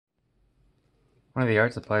One of the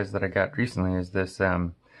art supplies that I got recently is this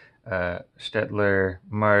Staedler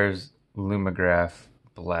Mars Lumograph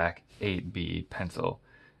Black 8B pencil.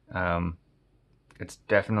 Um, it's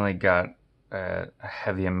definitely got a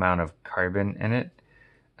heavy amount of carbon in it.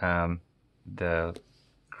 Um, the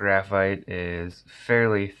graphite is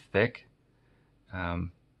fairly thick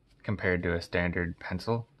um, compared to a standard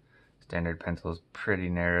pencil. Standard pencil is pretty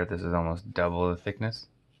narrow. This is almost double the thickness.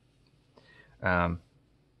 Um,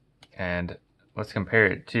 and let's compare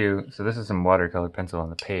it to, so this is some watercolor pencil on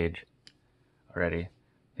the page already.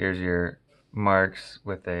 Here's your marks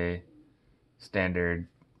with a standard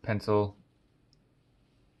pencil.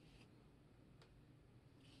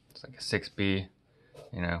 It's like a 6B,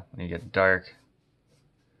 you know, when you get dark,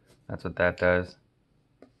 that's what that does.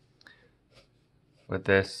 With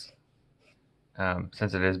this,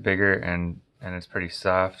 since it is bigger and it's pretty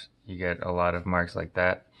soft, you get a lot of marks like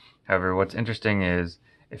that. However, what's interesting is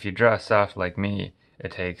if you draw soft like me,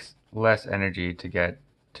 it takes less energy to get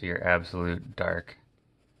to your absolute dark.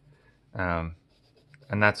 Um,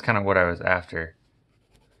 and that's kind of what I was after,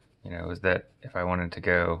 you know, was that if I wanted to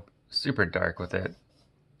go super dark with it,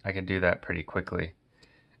 I could do that pretty quickly.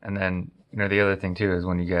 And then, you know, the other thing too is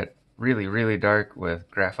when you get really, really dark with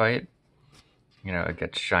graphite, you know, it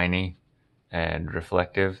gets shiny and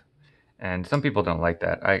reflective. And some people don't like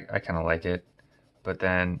that. I kind of like it. But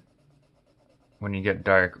then when you get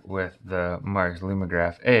dark with the Mars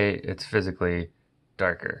Lumograph A, it's physically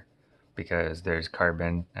darker because there's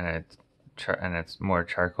carbon and it's more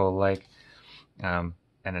charcoal like, and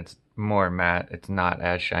it's more matte. It's not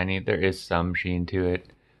as shiny. There is some sheen to it,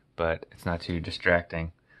 but it's not too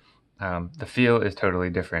distracting. The feel is totally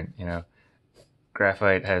different. You know,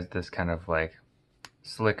 graphite has this kind of like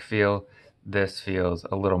slick feel. This feels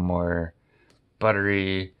a little more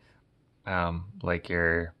buttery,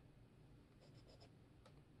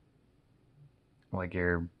 like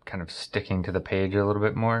you're kind of sticking to the page a little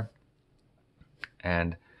bit more.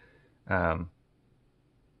 And um,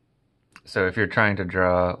 so if you're trying to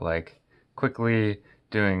draw like quickly,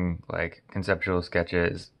 doing like conceptual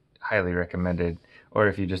sketches, highly recommended. Or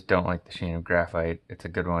if you just don't like the sheen of graphite, it's a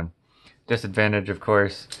good one. Disadvantage, of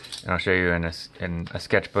course, and I'll show you in a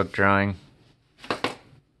sketchbook drawing,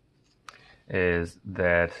 is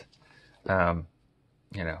that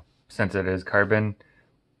you know, since it is carbon,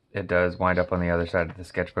 it does wind up on the other side of the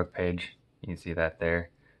sketchbook page. You can see that there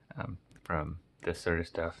from this sort of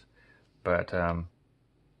stuff. But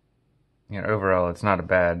you know, overall, it's not a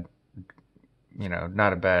bad, you know,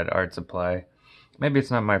 not a bad art supply. Maybe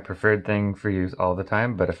it's not my preferred thing for use all the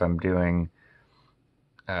time, but if I'm doing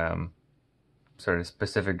um, sort of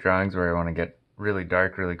specific drawings where I want to get really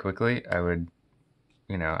dark really quickly, I would,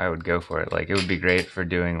 you know, I would go for it. Like it would be great for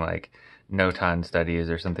doing like notan studies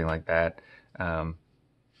or something like that. Um,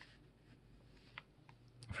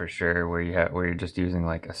 for sure, where you're just using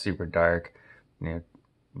like a super dark, you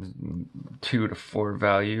know, 2 to 4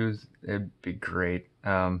 values, it'd be great.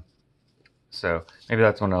 So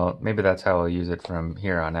maybe that's how I'll use it from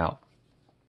here on out.